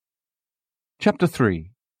Chapter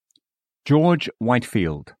 3. George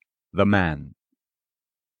Whitefield, the Man.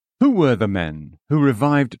 Who were the men who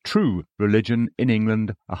revived true religion in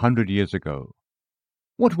England 100 years ago?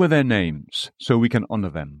 What were their names, so we can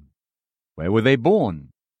honour them? Where were they born?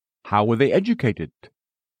 How were they educated?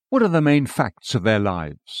 What are the main facts of their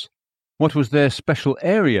lives? What was their special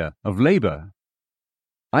area of labour?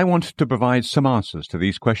 I want to provide some answers to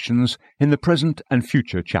these questions in the present and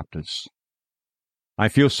future chapters. I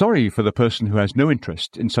feel sorry for the person who has no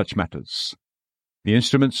interest in such matters. The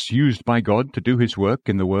instruments used by God to do his work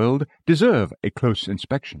in the world deserve a close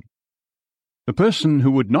inspection. The person who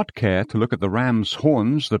would not care to look at the ram's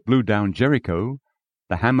horns that blew down Jericho,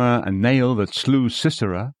 the hammer and nail that slew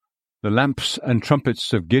Sisera, the lamps and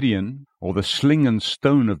trumpets of Gideon, or the sling and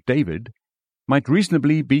stone of David, might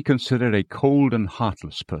reasonably be considered a cold and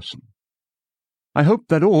heartless person. I hope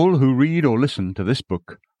that all who read or listen to this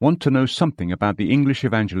book want to know something about the English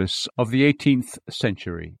evangelists of the 18th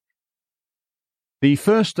century. The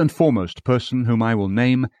first and foremost person whom I will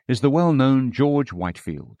name is the well-known George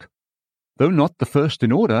Whitefield. Though not the first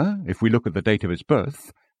in order, if we look at the date of his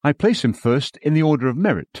birth, I place him first in the order of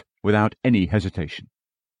merit, without any hesitation.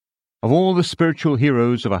 Of all the spiritual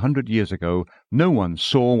heroes of 100 years ago, no one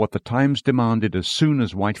saw what the times demanded as soon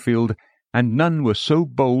as Whitefield, and none were so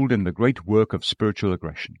bold in the great work of spiritual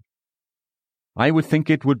aggression. I would think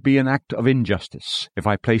it would be an act of injustice if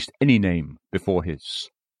I placed any name before his.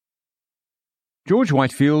 George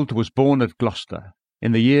Whitefield was born at Gloucester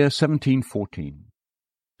in the year 1714,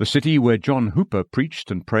 the city where John Hooper preached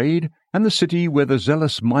and prayed, and the city where the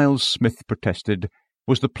zealous Miles Smith protested,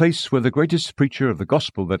 was the place where the greatest preacher of the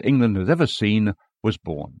gospel that England has ever seen was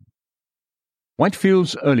born.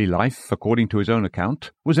 Whitefield's early life, according to his own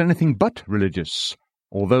account, was anything but religious,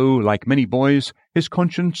 although, like many boys, his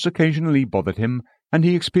conscience occasionally bothered him, and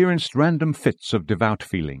he experienced random fits of devout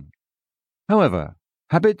feeling. However,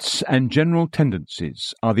 habits and general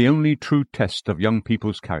tendencies are the only true test of young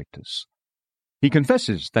people's characters. He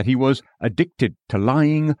confesses that he was addicted to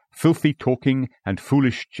lying, filthy talking, and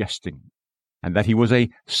foolish jesting, and that he was a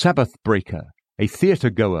Sabbath breaker, a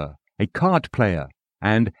theatre-goer, a card-player,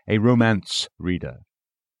 and a romance reader.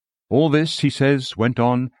 All this, he says, went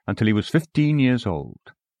on until he was 15 years old.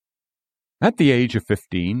 At the age of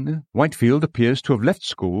 15, Whitefield appears to have left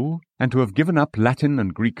school and to have given up Latin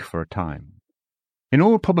and Greek for a time. In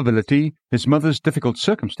all probability, his mother's difficult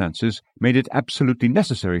circumstances made it absolutely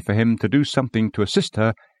necessary for him to do something to assist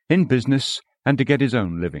her in business and to get his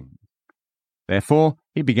own living. Therefore,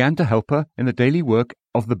 he began to help her in the daily work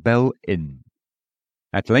of the Bell Inn.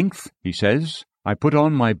 At length, he says, I put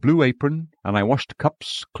on my blue apron, and I washed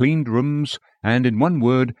cups, cleaned rooms, and in one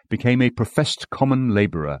word became a professed common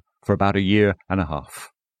labourer for about a year and a half.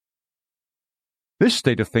 This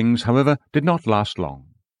state of things, however, did not last long.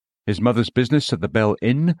 His mother's business at the Bell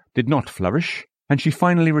Inn did not flourish, and she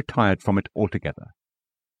finally retired from it altogether.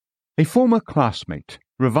 A former classmate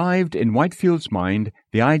revived in Whitefield's mind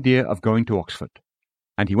the idea of going to Oxford,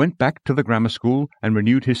 and he went back to the grammar school and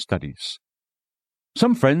renewed his studies.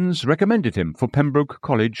 Some friends recommended him for Pembroke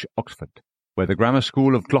College, Oxford, where the Grammar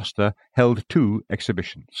School of Gloucester held 2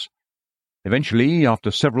 exhibitions. Eventually, after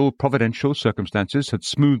several providential circumstances had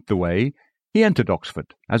smoothed the way, he entered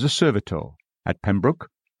Oxford as a servitor at Pembroke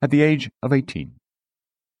at the age of 18.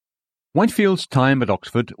 Whitefield's time at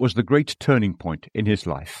Oxford was the great turning point in his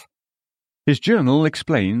life. His journal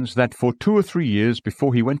explains that for 2 or 3 years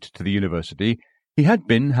before he went to the university, he had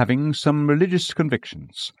been having some religious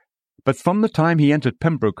convictions, but from the time he entered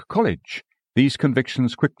Pembroke College, these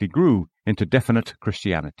convictions quickly grew into definite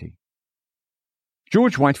Christianity.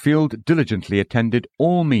 George Whitefield diligently attended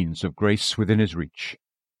all means of grace within his reach.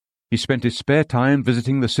 He spent his spare time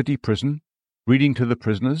visiting the city prison, reading to the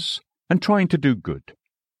prisoners, and trying to do good.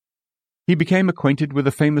 He became acquainted with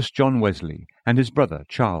the famous John Wesley and his brother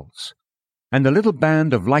Charles, and a little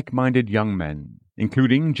band of like-minded young men,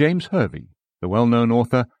 including James Hervey, the well-known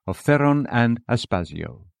author of Theron and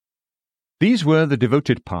Aspasio. These were the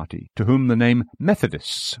devoted party to whom the name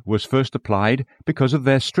Methodists was first applied because of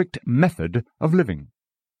their strict method of living.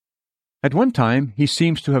 At one time he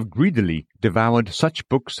seems to have greedily devoured such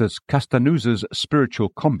books as Castanuza's Spiritual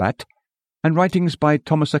Combat and writings by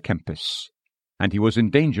Thomas à Kempis, and he was in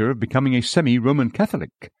danger of becoming a semi-Roman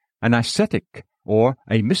Catholic, an ascetic, or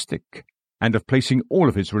a mystic, and of placing all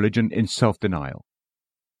of his religion in self-denial.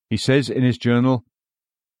 He says in his journal,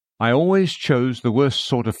 I always chose the worst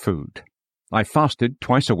sort of food. I fasted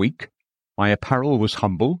twice a week. My apparel was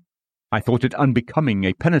humble. I thought it unbecoming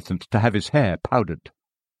a penitent to have his hair powdered.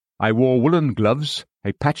 I wore woolen gloves,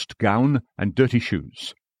 a patched gown, and dirty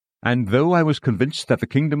shoes. And though I was convinced that the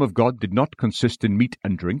kingdom of God did not consist in meat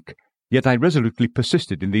and drink, Yet I resolutely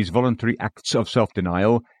persisted in these voluntary acts of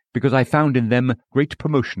self-denial, because I found in them great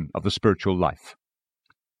promotion of the spiritual life.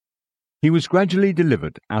 He was gradually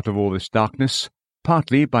delivered out of all this darkness,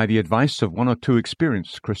 partly by the advice of one or two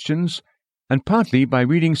experienced Christians, and partly by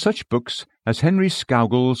reading such books as Henry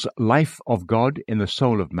Scougal's Life of God in the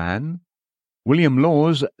Soul of Man, William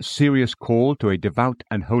Law's Serious Call to a Devout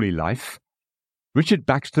and Holy Life, Richard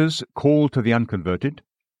Baxter's Call to the Unconverted,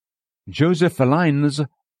 Joseph Aline's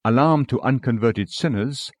Alarm to Unconverted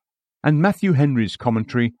Sinners, and Matthew Henry's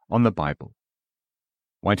commentary on the Bible.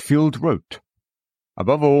 Whitefield wrote,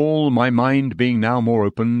 "Above all, my mind being now more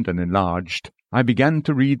opened and enlarged, I began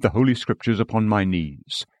to read the Holy Scriptures upon my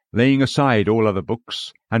knees, laying aside all other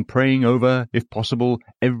books, and praying over, if possible,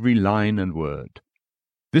 every line and word.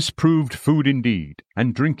 This proved food indeed,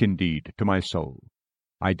 and drink indeed, to my soul.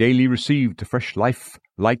 I daily received fresh life,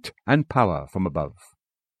 light, and power from above.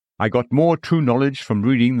 I got more true knowledge from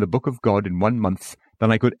reading the Book of God in 1 month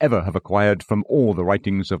than I could ever have acquired from all the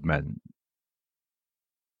writings of men."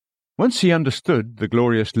 Once he understood the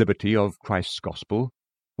glorious liberty of Christ's gospel,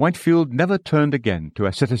 Whitefield never turned again to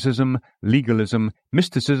asceticism, legalism,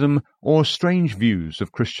 mysticism, or strange views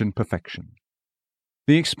of Christian perfection.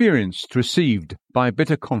 The experience received by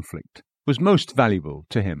bitter conflict was most valuable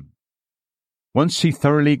to him. Once he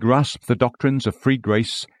thoroughly grasped the doctrines of free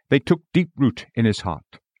grace, they took deep root in his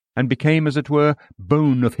heart, and became, as it were,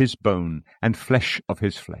 bone of his bone, and flesh of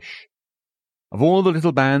his flesh. Of all the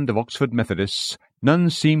little band of Oxford Methodists, none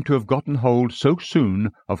seemed to have gotten hold so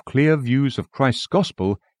soon of clear views of Christ's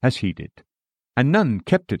gospel as he did, and none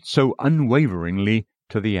kept it so unwaveringly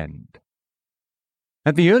to the end.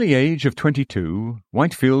 At the early age of 22,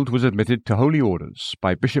 Whitefield was admitted to holy orders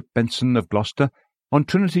by Bishop Benson of Gloucester on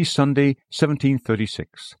Trinity Sunday,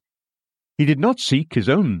 1736. He did not seek his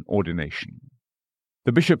own ordination.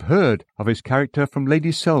 The bishop heard of his character from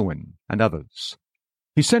Lady Selwyn and others.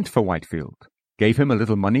 He sent for Whitefield, gave him a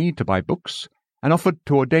little money to buy books, and offered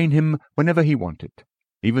to ordain him whenever he wanted,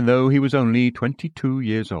 even though he was only 22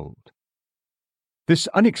 years old. This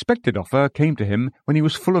unexpected offer came to him when he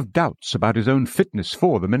was full of doubts about his own fitness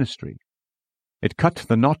for the ministry. It cut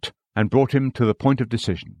the knot and brought him to the point of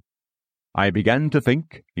decision. "I began to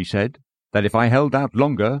think," he said, "that if I held out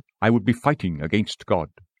longer, I would be fighting against God."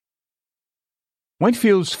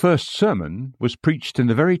 Whitefield's first sermon was preached in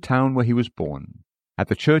the very town where he was born, at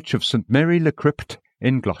the church of St. Mary le Crypt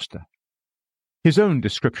in Gloucester. His own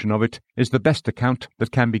description of it is the best account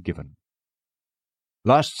that can be given.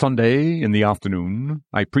 "Last Sunday, in the afternoon,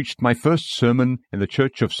 I preached my first sermon in the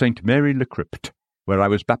church of St. Mary le Crypt, where I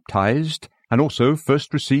was baptized, and also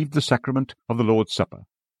first received the sacrament of the Lord's Supper.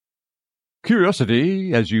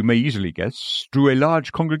 Curiosity, as you may easily guess, drew a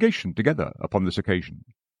large congregation together upon this occasion.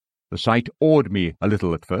 The sight awed me a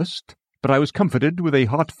little at first, but I was comforted with a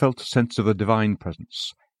heartfelt sense of the divine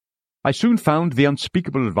presence. I soon found the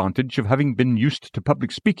unspeakable advantage of having been used to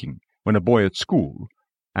public speaking when a boy at school,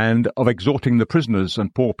 and of exhorting the prisoners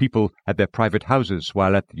and poor people at their private houses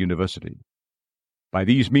while at the university. By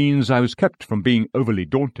these means I was kept from being overly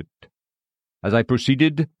daunted. As I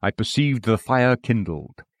proceeded, I perceived the fire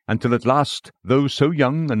kindled, until at last, though so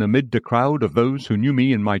young and amid a crowd of those who knew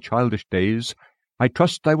me in my childish days, I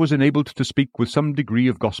trust I was enabled to speak with some degree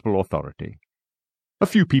of gospel authority. A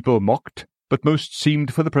few people mocked, but most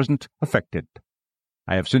seemed for the present affected.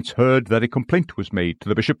 I have since heard that a complaint was made to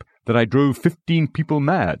the bishop that I drove 15 people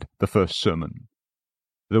mad the first sermon.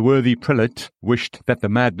 The worthy prelate wished that the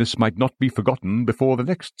madness might not be forgotten before the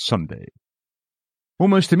next Sunday."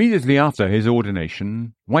 Almost immediately after his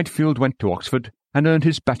ordination, Whitefield went to Oxford and earned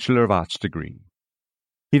his Bachelor of Arts degree.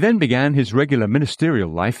 He then began his regular ministerial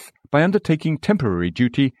life by undertaking temporary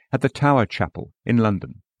duty at the Tower Chapel in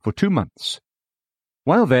London for 2 months.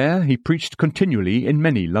 While there, he preached continually in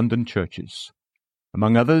many London churches.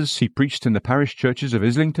 Among others, he preached in the parish churches of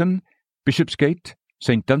Islington, Bishopsgate,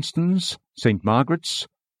 St. Dunstan's, St. Margaret's,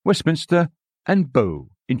 Westminster, and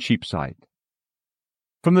Bow in Cheapside.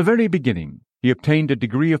 From the very beginning, he obtained a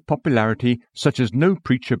degree of popularity such as no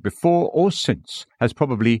preacher before or since has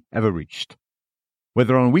probably ever reached.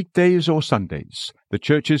 Whether on weekdays or Sundays, the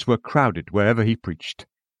churches were crowded wherever he preached,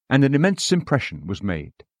 and an immense impression was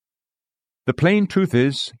made. The plain truth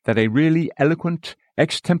is that a really eloquent,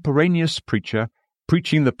 extemporaneous preacher,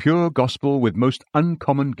 preaching the pure gospel with most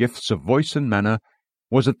uncommon gifts of voice and manner,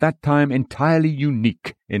 was at that time entirely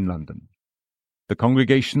unique in London. The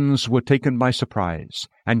congregations were taken by surprise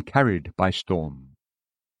and carried by storm.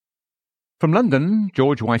 From London,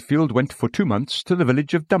 George Whitefield went for 2 months to the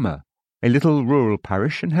village of Dummer, a little rural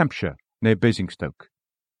parish in Hampshire, near Basingstoke.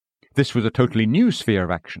 This was a totally new sphere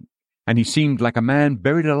of action, and he seemed like a man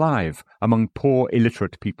buried alive among poor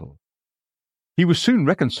illiterate people, He was soon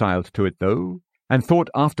reconciled to it, though, and thought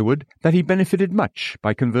afterward that he benefited much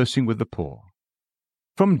by conversing with the poor.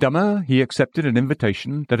 From Dummer he accepted an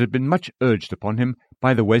invitation that had been much urged upon him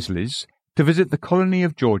by the Wesleys to visit the colony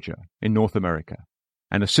of Georgia in North America,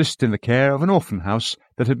 and assist in the care of an orphan house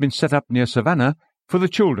that had been set up near Savannah for the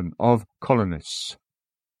children of colonists.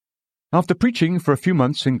 After preaching for a few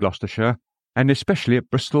months in Gloucestershire, and especially at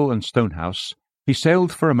Bristol and Stonehouse, he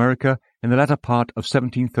sailed for America in the latter part of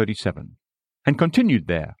 1737, and continued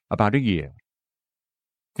there about a year.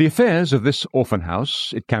 The affairs of this orphan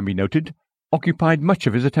house, it can be noted, occupied much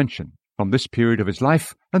of his attention from this period of his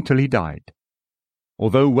life until he died.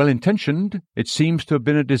 Although well-intentioned, it seems to have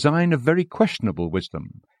been a design of very questionable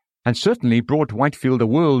wisdom, and certainly brought Whitefield a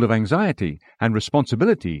world of anxiety and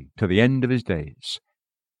responsibility to the end of his days.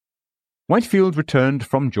 Whitefield returned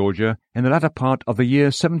from Georgia in the latter part of the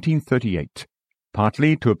year 1738,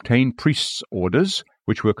 partly to obtain priest's orders,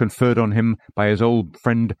 which were conferred on him by his old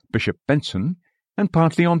friend Bishop Benson, and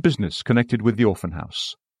partly on business connected with the orphan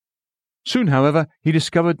house. Soon, however, he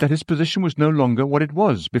discovered that his position was no longer what it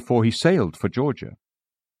was before he sailed for Georgia.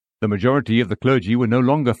 The majority of the clergy were no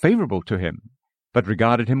longer favourable to him, but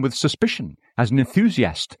regarded him with suspicion as an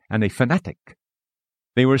enthusiast and a fanatic.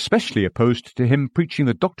 They were especially opposed to him preaching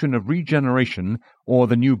the doctrine of regeneration or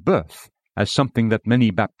the new birth as something that many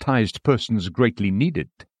baptized persons greatly needed.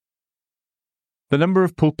 The number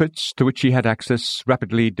of pulpits to which he had access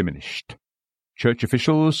rapidly diminished. Church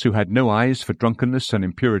officials who had no eyes for drunkenness and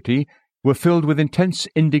impurity were filled with intense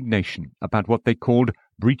indignation about what they called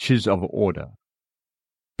breaches of order.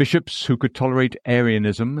 Bishops who could tolerate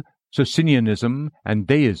Arianism, Socinianism, and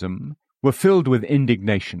Deism were filled with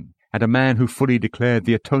indignation at a man who fully declared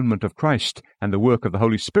the atonement of Christ and the work of the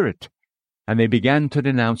Holy Spirit, and they began to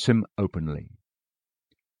denounce him openly.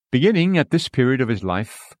 Beginning at this period of his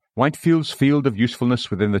life, Whitefield's field of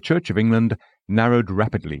usefulness within the Church of England narrowed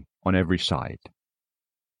rapidly on every side.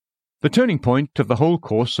 The turning point of the whole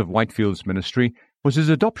course of Whitefield's ministry was his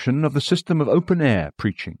adoption of the system of open-air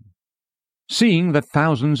preaching. Seeing that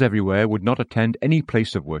thousands everywhere would not attend any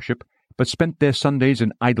place of worship, but spent their Sundays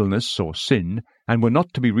in idleness or sin, and were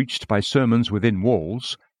not to be reached by sermons within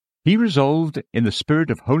walls, he resolved, in the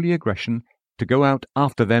spirit of holy aggression, to go out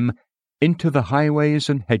after them into the highways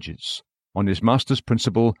and hedges, on his Master's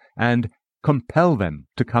principle, and compel them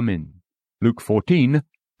to come in. Luke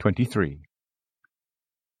 14:23.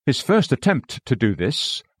 His first attempt to do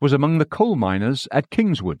this was among the coal miners at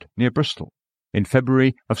Kingswood, near Bristol, in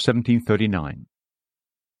February of 1739.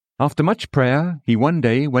 After much prayer, he one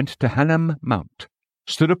day went to Hanham Mount,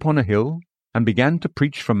 stood upon a hill, and began to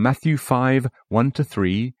preach from Matthew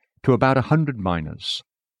 5:1-3 to about 100 miners.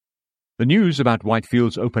 The news about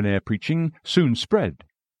Whitefield's open-air preaching soon spread.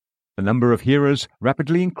 The number of hearers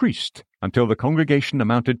rapidly increased until the congregation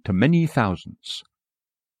amounted to many thousands.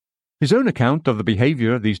 His own account of the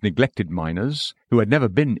behaviour of these neglected miners, who had never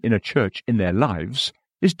been in a church in their lives,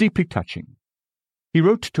 is deeply touching. He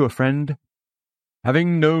wrote to a friend,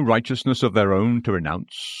 "Having no righteousness of their own to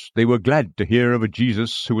renounce, they were glad to hear of a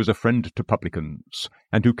Jesus who was a friend to publicans,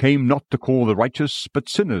 and who came not to call the righteous but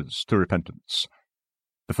sinners to repentance.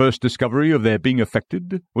 The first discovery of their being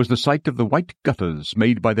affected was the sight of the white gutters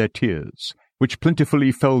made by their tears, which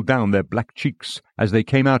plentifully fell down their black cheeks as they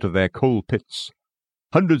came out of their coal pits.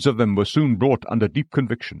 Hundreds of them were soon brought under deep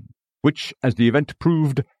conviction, which, as the event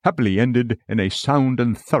proved, happily ended in a sound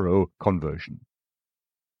and thorough conversion.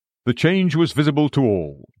 The change was visible to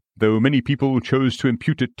all, though many people chose to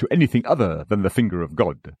impute it to anything other than the finger of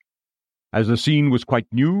God. As the scene was quite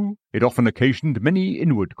new, it often occasioned many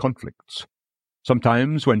inward conflicts.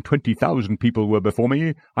 Sometimes, when 20,000 people were before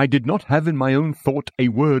me, I did not have in my own thought a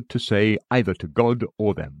word to say either to God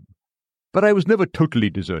or them. But I was never totally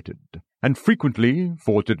deserted, and frequently,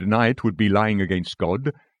 for to deny it would be lying against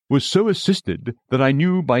God, was so assisted that I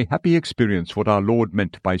knew by happy experience what our Lord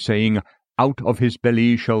meant by saying, 'Out of his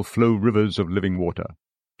belly shall flow rivers of living water.'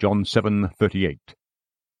 John 7:38.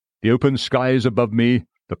 The open skies above me,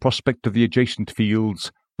 the prospect of the adjacent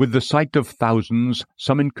fields, with the sight of thousands,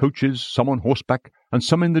 some in coaches, some on horseback, and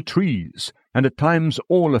some in the trees, and at times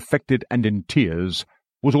all affected and in tears,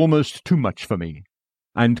 was almost too much for me,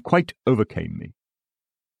 and quite overcame me."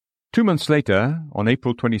 2 months later, on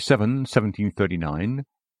April 27, 1739,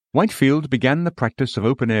 Whitefield began the practice of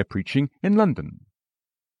open-air preaching in London.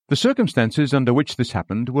 The circumstances under which this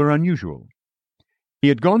happened were unusual. He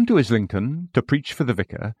had gone to Islington to preach for the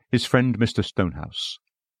vicar, his friend Mr. Stonehouse.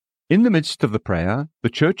 In the midst of the prayer, the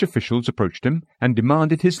church officials approached him and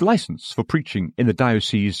demanded his licence for preaching in the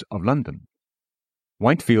diocese of London.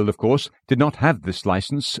 Whitefield, of course, did not have this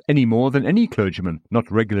license any more than any clergyman not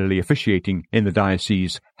regularly officiating in the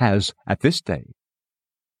diocese has at this day.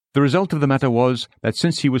 The result of the matter was that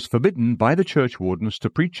since he was forbidden by the churchwardens to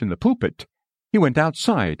preach in the pulpit, he went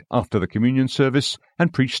outside after the communion service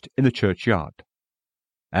and preached in the churchyard.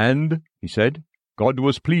 "And," he said, "God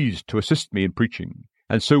was pleased to assist me in preaching,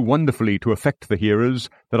 and so wonderfully to affect the hearers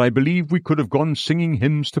that I believe we could have gone singing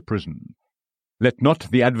hymns to prison. Let not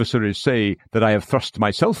the adversaries say that I have thrust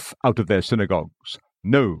myself out of their synagogues.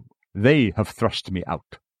 No, they have thrust me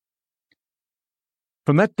out."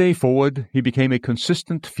 From that day forward, he became a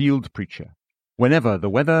consistent field preacher, whenever the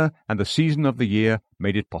weather and the season of the year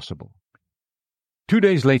made it possible. 2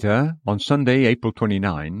 days later, on Sunday, April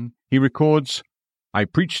 29, he records, "I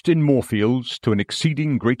preached in Moorfields to an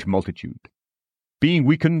exceeding great multitude. Being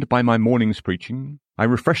weakened by my morning's preaching, I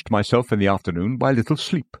refreshed myself in the afternoon by a little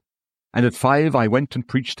sleep, and at 5 I went and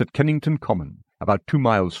preached at Kennington Common, about 2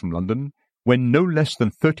 miles from London, when no less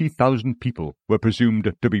than 30,000 people were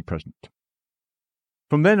presumed to be present.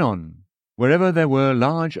 From then on, wherever there were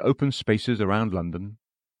large open spaces around London,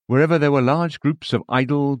 wherever there were large groups of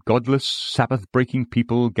idle, godless, Sabbath-breaking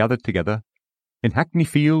people gathered together, in Hackney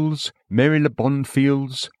Fields, Marylebone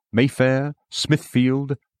Fields, Mayfair,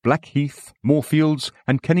 Smithfield, Blackheath, Moorfields,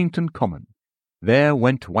 and Kennington Common, there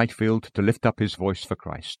went Whitefield to lift up his voice for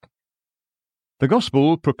Christ. The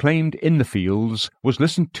gospel proclaimed in the fields was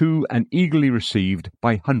listened to and eagerly received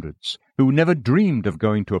by hundreds who never dreamed of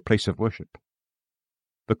going to a place of worship.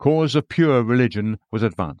 The cause of pure religion was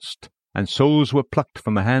advanced, and souls were plucked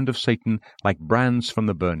from the hand of Satan like brands from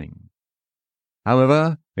the burning.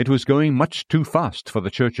 However, it was going much too fast for the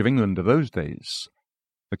Church of England of those days.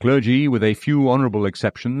 The clergy, with a few honourable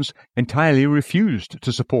exceptions, entirely refused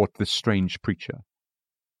to support this strange preacher.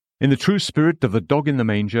 In the true spirit of the dog in the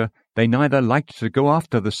manger, they neither liked to go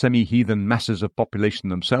after the semi-heathen masses of population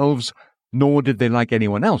themselves, nor did they like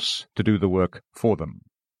anyone else to do the work for them.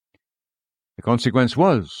 The consequence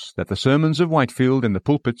was that the sermons of Whitefield in the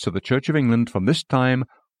pulpits of the Church of England from this time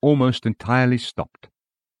almost entirely stopped.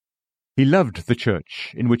 He loved the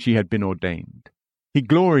Church in which he had been ordained. He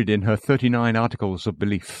gloried in her 39 articles of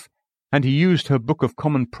belief, and he used her Book of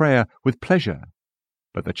Common Prayer with pleasure.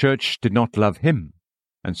 But the Church did not love him,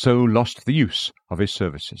 and so lost the use of his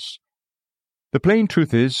services. The plain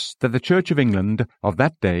truth is that the Church of England of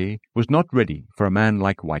that day was not ready for a man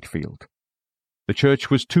like Whitefield. The Church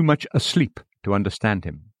was too much asleep to understand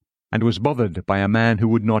him, and was bothered by a man who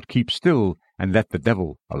would not keep still and let the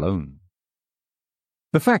devil alone.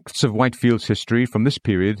 The facts of Whitefield's history from this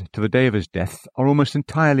period to the day of his death are almost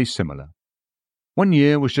entirely similar. One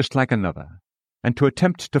year was just like another, and to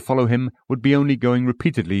attempt to follow him would be only going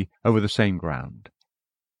repeatedly over the same ground.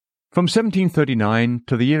 From 1739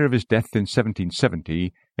 to the year of his death in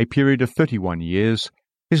 1770, a period of 31 years,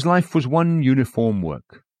 his life was one uniform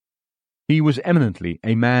work. He was eminently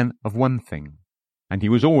a man of one thing, and he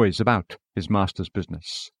was always about his master's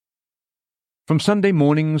business. From Sunday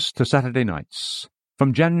mornings to Saturday nights,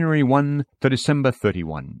 from January 1 to December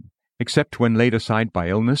 31, except when laid aside by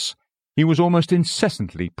illness, he was almost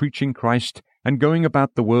incessantly preaching Christ and going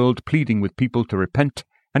about the world pleading with people to repent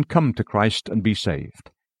and come to Christ and be saved.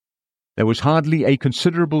 There was hardly a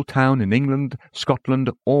considerable town in England, Scotland,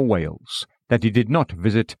 or Wales that he did not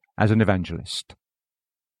visit as an evangelist.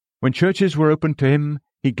 When churches were open to him,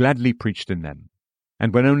 he gladly preached in them,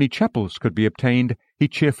 and when only chapels could be obtained, he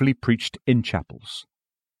cheerfully preached in chapels.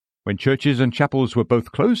 When churches and chapels were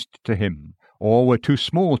both closed to him, or were too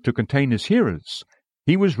small to contain his hearers,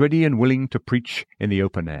 he was ready and willing to preach in the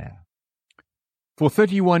open air. For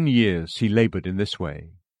 31 years he laboured in this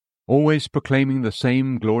way, always proclaiming the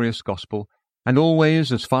same glorious gospel, and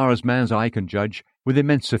always, as far as man's eye can judge, with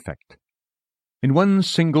immense effect. In one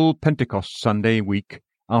single Pentecost Sunday week,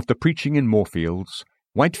 after preaching in Moorfields,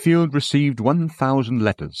 Whitefield received 1,000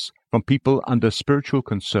 letters from people under spiritual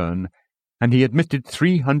concern, and he admitted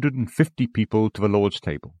 350 people to the Lord's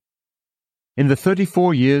table. In the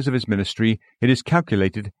 34 years of his ministry, it is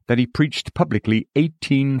calculated that he preached publicly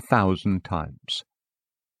 18,000 times.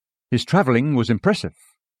 His travelling was impressive,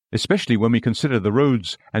 especially when we consider the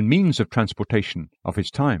roads and means of transportation of his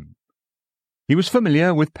time. He was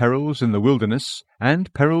familiar with perils in the wilderness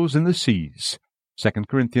and perils in the seas, 2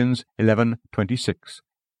 Corinthians 11:26,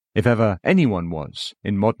 if ever anyone was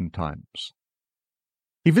in modern times.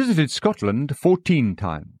 He visited Scotland 14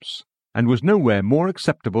 times, and was nowhere more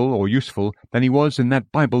acceptable or useful than he was in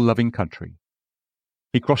that Bible-loving country.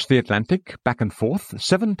 He crossed the Atlantic back and forth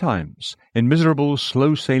 7 times in miserable,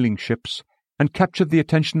 slow-sailing ships, and captured the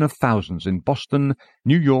attention of thousands in Boston,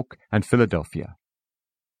 New York, and Philadelphia.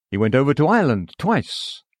 He went over to Ireland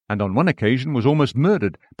twice, and on one occasion was almost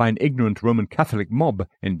murdered by an ignorant Roman Catholic mob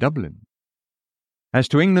in Dublin. As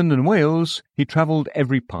to England and Wales, he travelled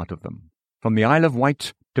every part of them, from the Isle of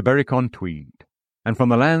Wight to Berwick-on-Tweed, and from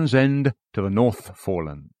the Land's End to the North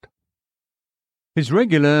Foreland. His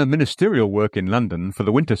regular ministerial work in London for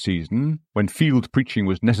the winter season, when field preaching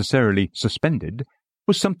was necessarily suspended,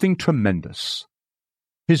 was something tremendous.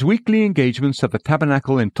 His weekly engagements at the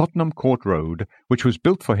Tabernacle in Tottenham Court Road, which was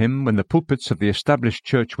built for him when the pulpits of the established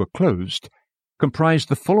church were closed, comprised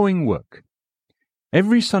the following work.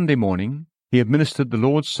 Every Sunday morning he administered the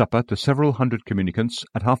Lord's Supper to several hundred communicants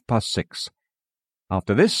at 6:30.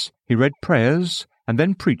 After this he read prayers and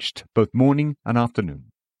then preached both morning and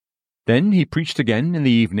afternoon. Then he preached again in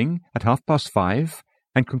the evening at 5:30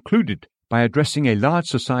 and concluded by addressing a large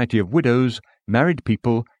society of widows, married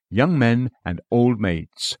people, young men, and old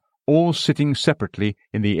maids, all sitting separately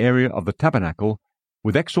in the area of the tabernacle,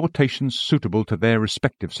 with exhortations suitable to their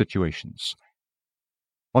respective situations.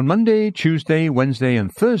 On Monday, Tuesday, Wednesday,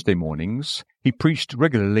 and Thursday mornings he preached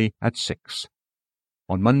regularly at 6.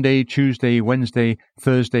 On Monday, Tuesday, Wednesday,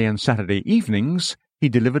 Thursday, and Saturday evenings he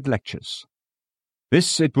delivered lectures.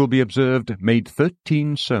 This, it will be observed, made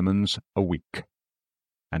 13 sermons a week.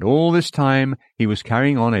 And all this time he was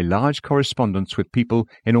carrying on a large correspondence with people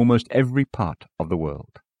in almost every part of the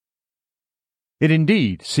world. It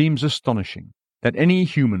indeed seems astonishing that any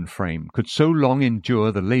human frame could so long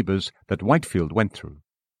endure the labours that Whitefield went through.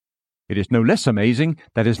 It is no less amazing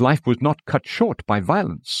that his life was not cut short by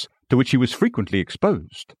violence, to which he was frequently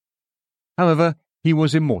exposed. However, he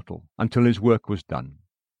was immortal until his work was done.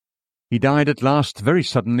 He died at last very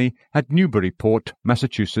suddenly at Newburyport,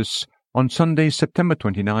 Massachusetts, on Sunday, September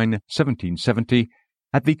 29, 1770,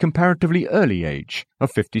 at the comparatively early age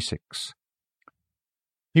of 56.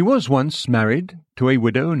 He was once married to a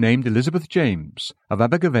widow named Elizabeth James of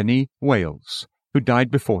Abergavenny, Wales, who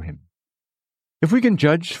died before him. If we can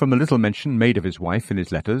judge from the little mention made of his wife in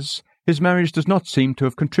his letters, his marriage does not seem to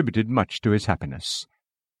have contributed much to his happiness.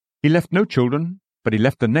 He left no children, but he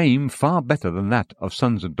left a name far better than that of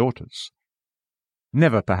sons and daughters.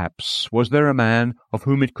 Never, perhaps, was there a man of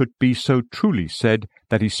whom it could be so truly said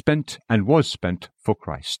that he spent and was spent for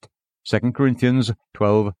Christ. 2 Corinthians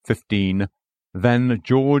 12:15, than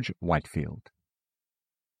George Whitefield.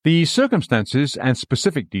 The circumstances and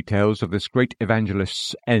specific details of this great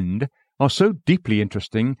evangelist's end are so deeply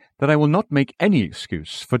interesting that I will not make any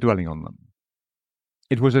excuse for dwelling on them.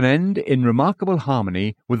 It was an end in remarkable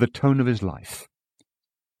harmony with the tone of his life.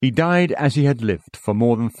 He died as he had lived for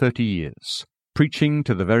more than 30 years, preaching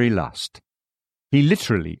to the very last. He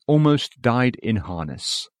literally almost died in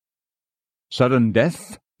harness. Sudden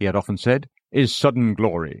death, he had often said, is sudden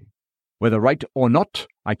glory. Whether right or not,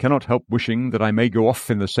 I cannot help wishing that I may go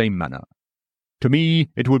off in the same manner. To me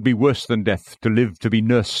it would be worse than death to live to be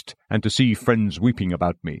nursed and to see friends weeping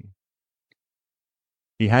about me.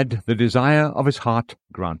 He had the desire of his heart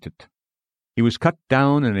granted. He was cut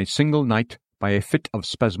down in a single night by a fit of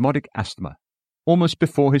spasmodic asthma, almost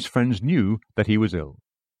before his friends knew that he was ill.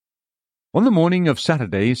 On the morning of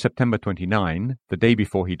Saturday, September 29, the day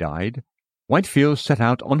before he died, Whitefield set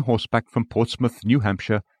out on horseback from Portsmouth, New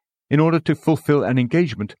Hampshire, in order to fulfill an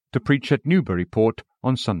engagement to preach at Newburyport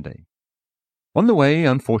on Sunday. On the way,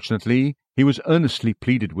 unfortunately, he was earnestly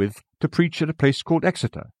pleaded with to preach at a place called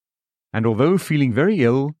Exeter, and although feeling very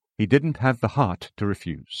ill, he didn't have the heart to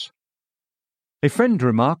refuse. A friend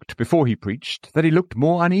remarked before he preached that he looked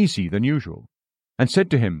more uneasy than usual, and said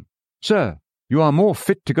to him, "Sir, you are more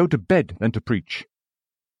fit to go to bed than to preach."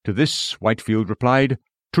 To this Whitefield replied,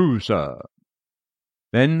 "True, sir."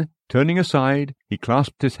 Then, turning aside, he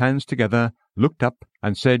clasped his hands together, looked up,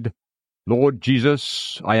 and said, "Lord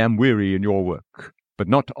Jesus, I am weary in your work, but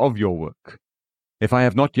not of your work. If I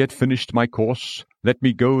have not yet finished my course, let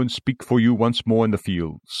me go and speak for you once more in the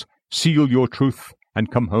fields, seal your truth,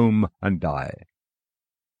 and come home and die."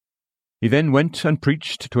 He then went and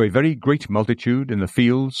preached to a very great multitude in the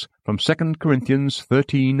fields from 2 Corinthians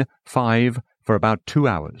 13:5 for about 2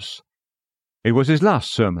 hours. It was his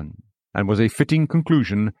last sermon, and was a fitting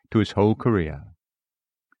conclusion to his whole career.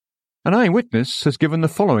 An eyewitness has given the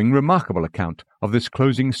following remarkable account of this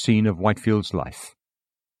closing scene of Whitefield's life.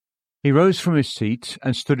 He rose from his seat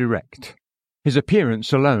and stood erect. His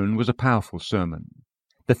appearance alone was a powerful sermon.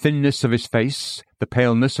 The thinness of his face, the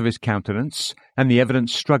paleness of his countenance, and the evident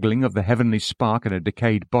struggling of the heavenly spark in a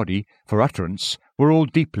decayed body for utterance were all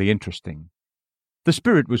deeply interesting. The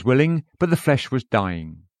spirit was willing, but the flesh was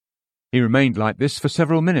dying. He remained like this for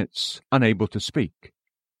several minutes, unable to speak.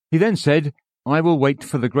 He then said, "I will wait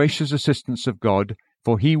for the gracious assistance of God,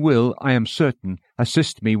 for he will, I am certain,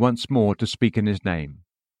 assist me once more to speak in his name."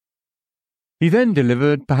 He then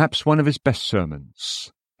delivered perhaps one of his best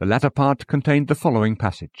sermons. The latter part contained the following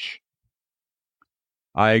passage.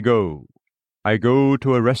 I go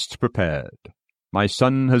to a rest prepared. My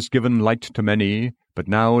sun has given light to many, but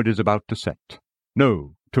now it is about to set.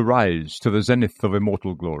 No, to rise to the zenith of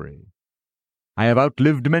immortal glory. I have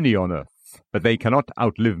outlived many on earth, but they cannot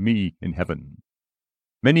outlive me in heaven.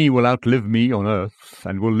 Many will outlive me on earth,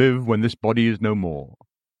 and will live when this body is no more.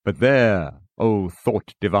 But there, O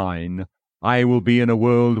thought divine, I will be in a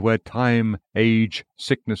world where time, age,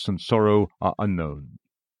 sickness, and sorrow are unknown.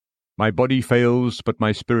 My body fails, but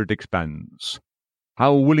my spirit expands.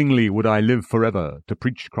 How willingly would I live forever to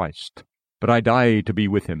preach Christ, but I die to be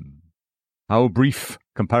with him. How brief,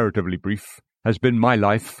 comparatively brief, has been my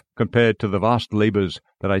life compared to the vast labours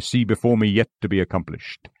that I see before me yet to be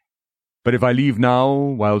accomplished. But if I leave now,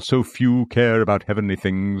 while so few care about heavenly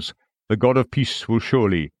things, the God of peace will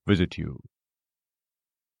surely visit you.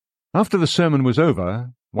 After the sermon was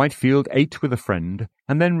over, Whitefield ate with a friend,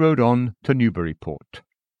 and then rode on to Newburyport,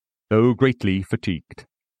 though greatly fatigued.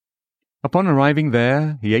 Upon arriving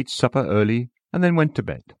there, he ate supper early, and then went to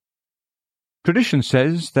bed. Tradition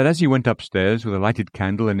says that as he went upstairs with a lighted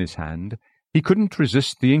candle in his hand, he couldn't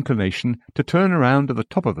resist the inclination to turn around at the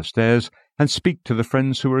top of the stairs and speak to the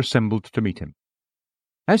friends who were assembled to meet him.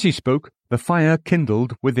 As he spoke, the fire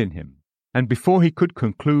kindled within him, and before he could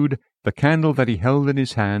conclude, the candle that he held in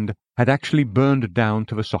his hand had actually burned down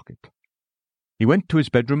to the socket. He went to his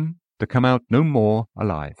bedroom to come out no more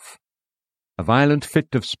alive. A violent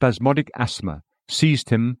fit of spasmodic asthma seized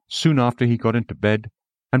him soon after he got into bed,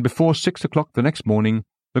 and before 6 o'clock the next morning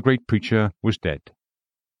the great preacher was dead.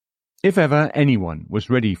 If ever anyone was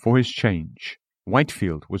ready for his change,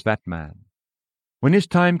 Whitefield was that man. When his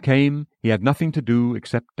time came, he had nothing to do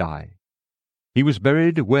except die. He was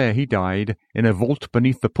buried where he died, in a vault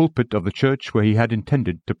beneath the pulpit of the church where he had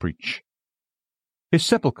intended to preach. His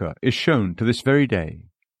sepulchre is shown to this very day,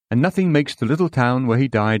 and nothing makes the little town where he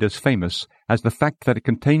died as famous as the fact that it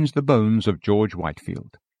contains the bones of George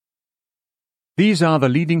Whitefield. These are the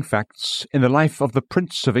leading facts in the life of the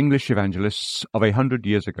Prince of English Evangelists of 100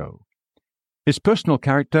 years ago. His personal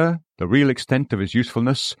character, the real extent of his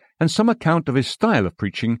usefulness, and some account of his style of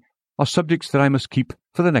preaching are subjects that I must keep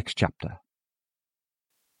for the next chapter.